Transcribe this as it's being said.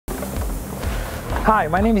Hi,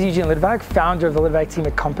 my name is Eugene Litvak, founder of the Litvak team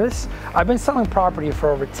at COMPASS. I've been selling property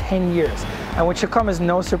for over 10 years, and what should come as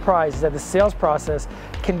no surprise is that the sales process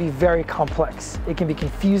can be very complex. It can be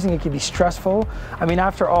confusing, it can be stressful. I mean,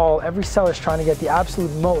 after all, every seller is trying to get the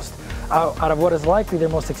absolute most out of what is likely their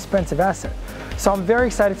most expensive asset. So I'm very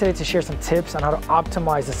excited today to share some tips on how to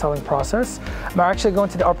optimize the selling process. I'm actually going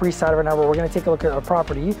to the Upper East Side right now where we're going to take a look at our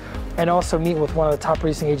property and also meet with one of the top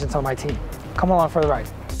producing agents on my team. Come along for the ride.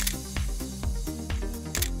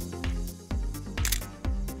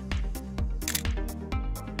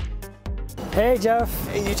 Hey Jeff.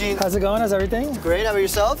 Hey Eugene. How's it going? How's everything? Great, how about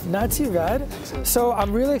yourself? Not too bad. Excellent. So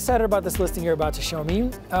I'm really excited about this listing you're about to show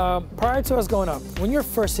me. Prior to us going up, when you're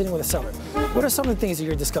first sitting with a seller, what are some of the things that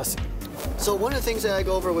you're discussing? So one of the things that I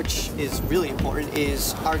go over, which is really important,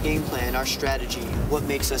 is our game plan, our strategy, what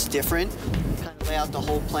makes us different. Kind of lay out the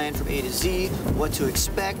whole plan from A to Z, what to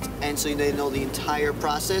expect, and so they know the entire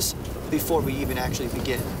process before we even actually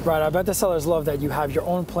begin. Right, I bet the sellers love that you have your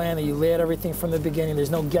own plan, that you lay out everything from the beginning.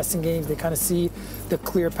 There's no guessing games. They kind of see the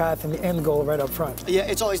clear path and the end goal right up front. Yeah,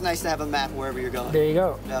 it's always nice to have a map wherever you're going. There you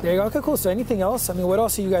go. Yeah. There you go. Okay, cool. So anything else? I mean, what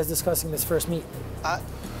else are you guys discussing this first meet?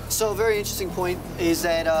 So a very interesting point is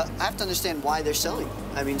that I have to understand why they're selling.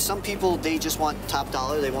 I mean, some people, they just want top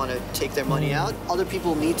dollar. They want to take their money out. Other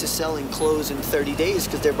people need to sell and close in 30 days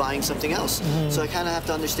because they're buying something else. So I kind of have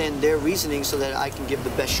to understand their reasoning so that I can give the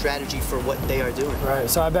best strategy for what they are doing. Right,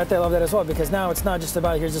 so I bet they love that as well, because now it's not just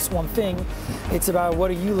about here's just one thing. It's about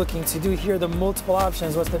what are you looking to do? Here are the multiple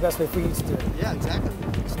options. What's the best way for you to do it? Yeah, exactly.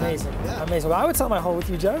 Amazing. Yeah. Amazing. Well, I would sell my home with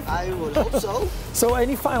you, Jeff. I would hope so. So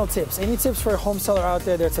any final tips? Any tips for a home seller out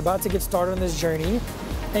there that's about to get started on this journey?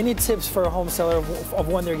 Any tips for a home seller of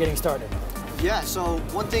when they're getting started? Yeah, so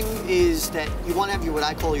one thing is that you want to have what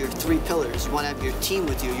I call your 3 pillars. You want to have your team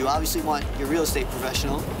with you. You obviously want your real estate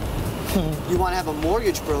professional. You want to have a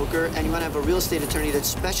mortgage broker, and you want to have a real estate attorney that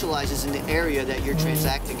specializes in the area that you're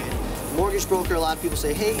transacting in. Mortgage broker, a lot of people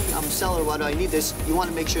say, hey, I'm a seller, why do I need this? You want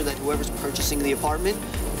to make sure that whoever's purchasing the apartment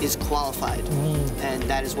is qualified. And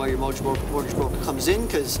that is why your mortgage broker comes in,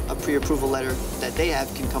 because a pre-approval letter that they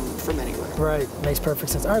have can come from anywhere. Right, makes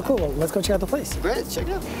perfect sense. All right, cool. Well, let's go check out the place. Great, let's check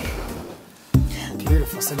it out.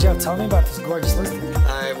 Beautiful. So Jeff, tell me about this gorgeous listing.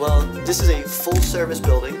 All right, well, this is a full-service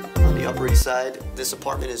building on the Upper East Side. This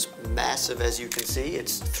apartment is massive, as you can see.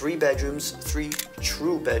 It's 3 bedrooms, 3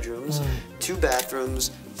 true bedrooms, 2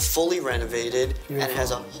 bathrooms, fully renovated, Beautiful. and it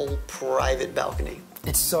has a whole private balcony.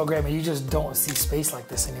 It's so great, man. You just don't see space like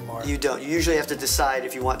this anymore. You don't. You usually have to decide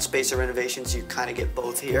if you want space or renovations. You kind of get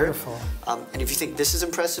both here. Beautiful. And if you think this is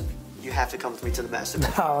impressive, you have to come with me to the master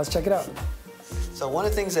bedroom. Let's check it out. So one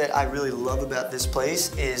of the things that I really love about this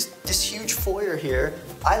place is this huge foyer here.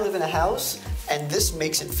 I live in a house, and this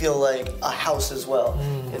makes it feel like a house as well.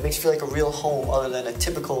 It makes it feel like a real home other than a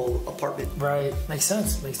typical apartment. Right. Makes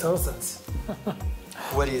sense. Makes total sense.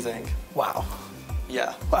 What do you think? Wow.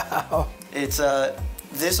 Yeah. Wow. It's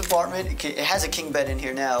this apartment, it has a king bed in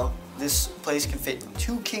here now. This place can fit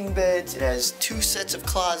 2 king beds. It has 2 sets of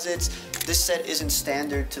closets. This set isn't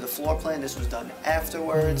standard to the floor plan. This was done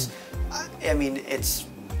afterwards. I mean, it's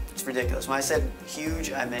ridiculous. When I said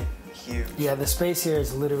huge, I meant huge. Yeah, the space here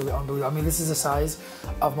is literally unbelievable. I mean, this is the size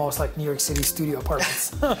of most like New York City studio apartments.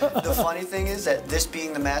 The funny thing is that this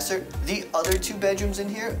being the master, the other 2 bedrooms in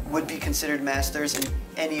here would be considered masters in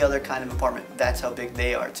any other kind of apartment. That's how big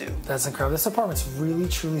they are too. That's incredible. This apartment's really,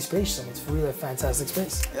 truly spacious. It's really a fantastic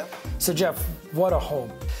space. Yep. So Jeff, what a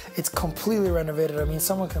home. It's completely renovated. I mean,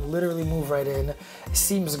 someone can literally move right in. It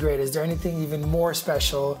seems great. Is there anything even more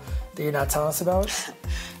special that you're not telling us about?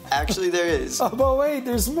 Actually, there is. Oh, but wait,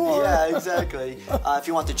 there's more. Yeah, exactly. If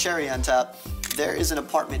you want the cherry on top, there is an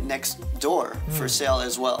apartment next door for sale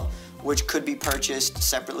as well, which could be purchased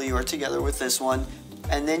separately or together with this one.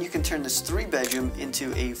 And then you can turn this 3-bedroom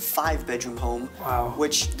into a 5-bedroom home, wow.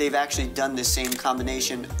 Which they've actually done the same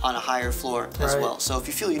combination on a higher floor as well. So if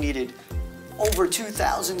you feel you needed over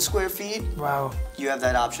 2,000 square feet, wow, you have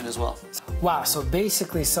that option as well. Wow, so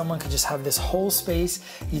basically someone could just have this whole space.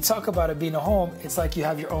 You talk about it being a home, it's like you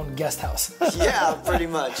have your own guest house. Yeah, pretty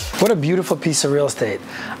much. What a beautiful piece of real estate.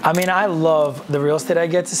 I mean, I love the real estate I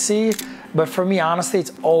get to see, but for me, honestly,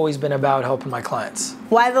 it's always been about helping my clients.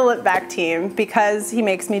 Why the Litvak team? Because he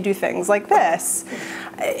makes me do things like this.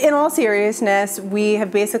 In all seriousness, we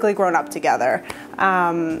have basically grown up together.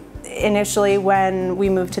 Initially, when we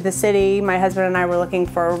moved to the city, my husband and I were looking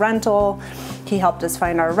for a rental. He helped us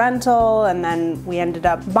find our rental, and then we ended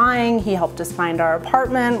up buying. He helped us find our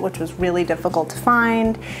apartment, which was really difficult to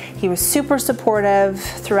find. He was super supportive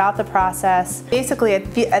throughout the process. Basically,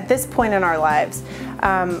 at this point in our lives,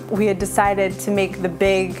 we had decided to make the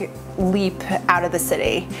big leap out of the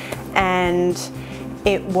city, and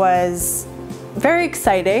it was very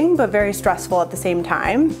exciting, but very stressful at the same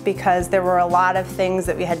time, because there were a lot of things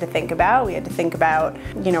that we had to think about. We had to think about,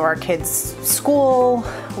 you know, our kids' school.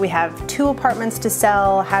 We have 2 apartments to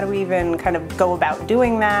sell. How do we even kind of go about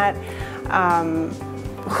doing that?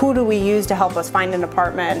 Who do we use to help us find an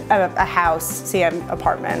apartment, a house? See,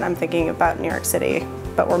 apartment, I'm thinking about New York City,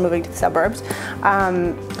 but we're moving to the suburbs.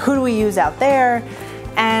 Who do we use out there?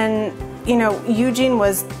 And you know, Eugene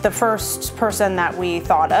was the first person that we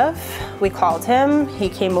thought of. We called him. He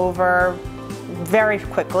came over very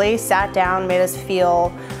quickly, sat down, made us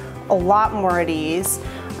feel a lot more at ease,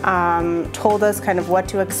 told us kind of what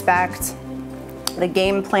to expect, the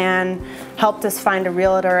game plan, helped us find a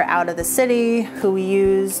realtor out of the city who we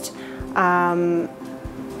used. And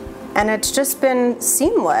it's just been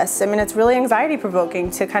seamless. I mean, it's really anxiety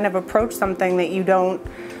provoking to kind of approach something that you don't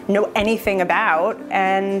know anything about.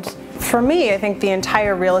 And for me, I think the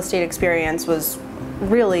entire real estate experience was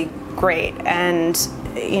really great. And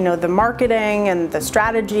you know, the marketing and the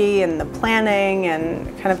strategy and the planning and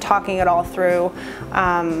kind of talking it all through,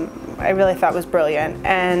 I really thought was brilliant.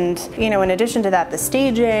 And you know, in addition to that, the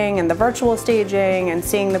staging and the virtual staging and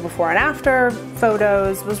seeing the before and after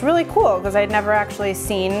photos was really cool, because I'd never actually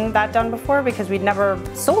seen that done before, because we'd never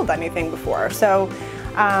sold anything before. So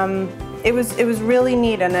it was really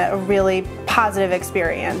neat and a really positive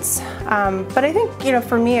experience. But I think, you know,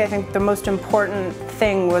 for me, I think the most important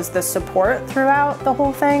thing was the support throughout the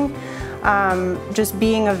whole thing. Just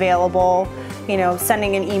being available, you know,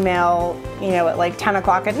 sending an email, you know, at like 10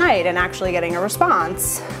 o'clock at night and actually getting a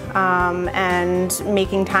response, and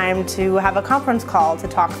making time to have a conference call to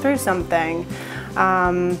talk through something.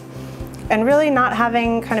 And really not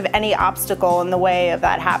having kind of any obstacle in the way of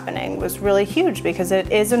that happening was really huge, because it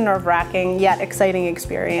is a nerve-wracking yet exciting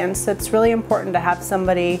experience. It's really important to have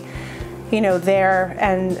somebody, you know, there,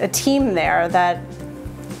 and a team there that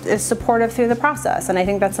is supportive through the process. And I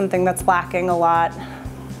think that's something that's lacking a lot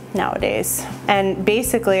nowadays. And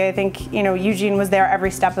basically, I think, you know, Eugene was there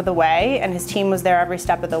every step of the way, and his team was there every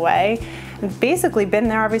step of the way, and basically been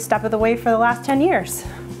there every step of the way for the last 10 years.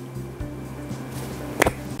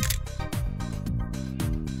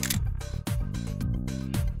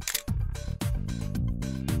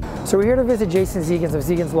 So we're here to visit Jason Zegans of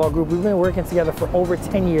Zegans Law Group. We've been working together for over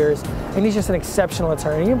 10 years, and he's just an exceptional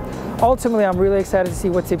attorney. Ultimately, I'm really excited to see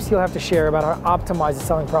what tips he'll have to share about how to optimize the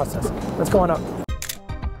selling process. Let's go on up.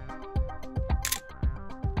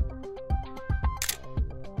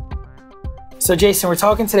 So Jason, we're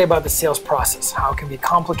talking today about the sales process, how it can be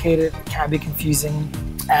complicated, it can be confusing,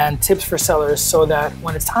 and tips for sellers so that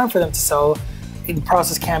when it's time for them to sell, the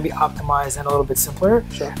process can be optimized and a little bit simpler.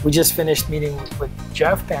 Sure. We just finished meeting with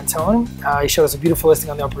Jeff Pantone. He showed us a beautiful listing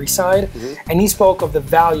on the Upper East Side, and he spoke of the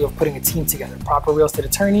value of putting a team together, proper real estate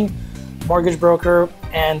attorney, mortgage broker,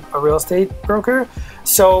 and a real estate broker.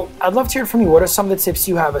 So I'd love to hear from you. What are some of the tips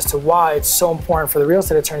you have as to why it's so important for the real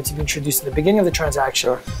estate attorney to be introduced at the beginning of the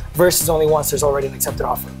transaction versus only once there's already an accepted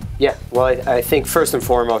offer? Yeah, well, I think first and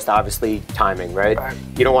foremost, obviously, timing, right?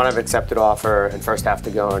 You don't want to have an accepted offer and first have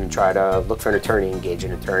to go and try to look for an attorney, engage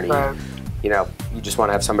an attorney. You know, you just want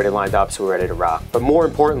to have somebody lined up so we're ready to rock. But more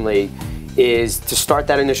importantly is to start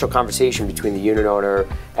that initial conversation between the unit owner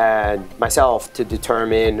and myself to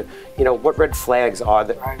determine, you know, what red flags are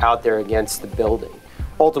out there against the building.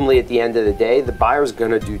 Ultimately, at the end of the day, the buyer's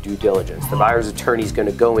going to do due diligence. The buyer's attorney's going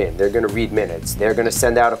to go in. They're going to read minutes. They're going to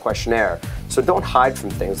send out a questionnaire. So don't hide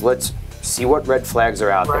from things. Let's see what red flags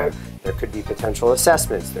are out there. There could be potential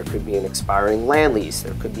assessments. There could be an expiring land lease.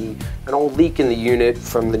 There could be an old leak in the unit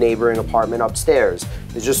from the neighboring apartment upstairs.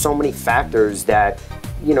 There's just so many factors that,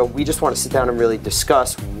 you know, we just want to sit down and really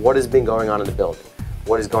discuss what has been going on in the building,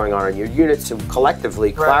 what is going on in your unit, so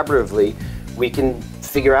collectively, collaboratively, we can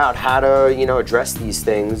figure out how to, you know, address these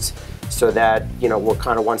things so that, you know, we're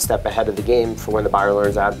kind of one step ahead of the game for when the buyer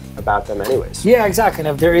learns out about them anyways. Yeah, exactly. And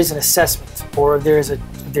if there is an assessment or if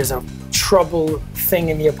there's a trouble thing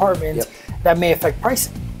in the apartment, that may affect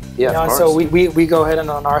pricing. Yeah, you know, so we go ahead and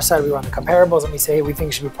on our side we run the comparables and we say, hey, we think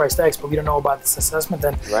it should be priced X, but we don't know about this assessment.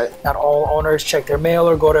 Then not all owners check their mail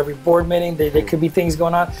or go to every board meeting. There could be things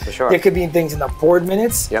going on. For sure. There could be things in the board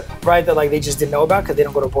minutes, right, that like they just didn't know about because they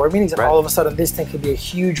don't go to board meetings. And all of a sudden this thing could be a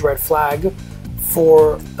huge red flag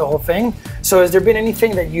for the whole thing. So has there been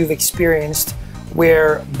anything that you've experienced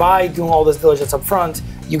where by doing all this diligence up front,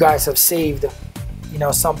 you guys have saved you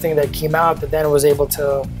know, something that came out that then you were able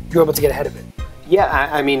to get ahead of it? Yeah,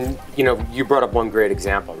 I mean, you know, you brought up one great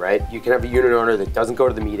example, right? You can have a unit owner that doesn't go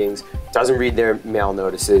to the meetings, doesn't read their mail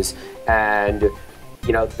notices, and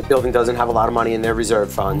you know, the building doesn't have a lot of money in their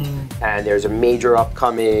reserve fund, and there's a major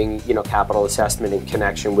upcoming, you know, capital assessment in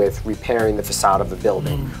connection with repairing the facade of a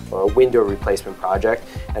building or a window replacement project.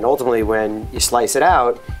 And ultimately, when you slice it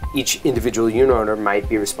out, each individual unit owner might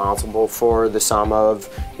be responsible for the sum of,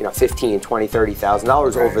 you know, $15,000, $20,000,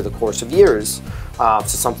 $30,000 over the course of years. So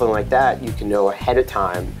something like that, you can know ahead of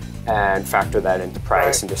time and factor that into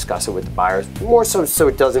price and discuss it with the buyers. More so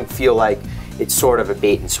it doesn't feel like it's sort of a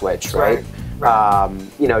bait and switch, right?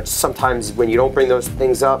 You know, sometimes when you don't bring those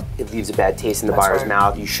things up, it leaves a bad taste in the buyer's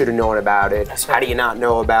mouth. You should have known about it. How do you not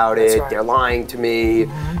know about it? They're lying to me.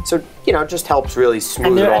 So, you know, it just helps really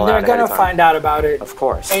smooth it all out. And they're going to find out about it, of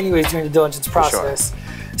course, anyways, during the diligence process.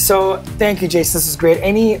 So thank you, Jason. This is great.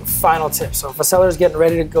 Any final tips? So if a seller's getting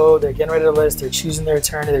ready to go, they're getting ready to list, they're choosing their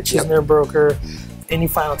attorney, they're choosing their broker, any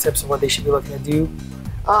final tips on what they should be looking to do?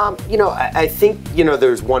 You know, I think, you know,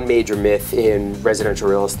 there's one major myth in residential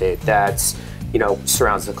real estate that's, you know,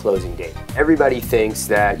 surrounds the closing date. Everybody thinks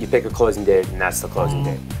that you pick a closing date and that's the closing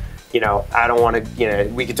date. You know, I don't want to, you know,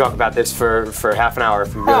 we could talk about this for half an hour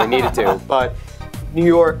if we really needed to, but New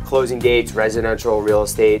York closing dates, residential real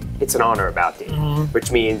estate, it's an on or about date, which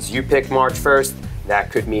means you pick March 1st,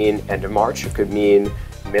 that could mean end of March, it could mean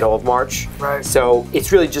middle of March. So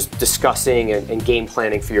it's really just discussing and game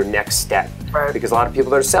planning for your next step. Because a lot of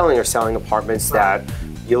people that are selling apartments that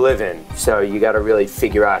you live in. So you got to really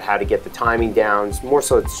figure out how to get the timing down. More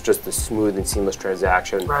so it's just a smooth and seamless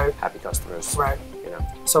transaction. Happy customers. You know.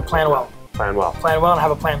 So plan well. Plan well. Plan well and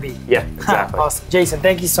have a plan B. Yeah, exactly. Awesome. Jason,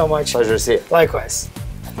 thank you so much. Pleasure to see you. Likewise.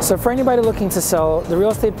 So for anybody looking to sell, the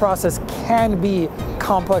real estate process can be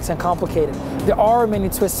complex and complicated. There are many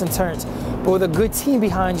twists and turns, but with a good team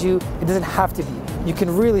behind you, it doesn't have to be. You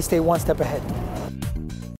can really stay one step ahead.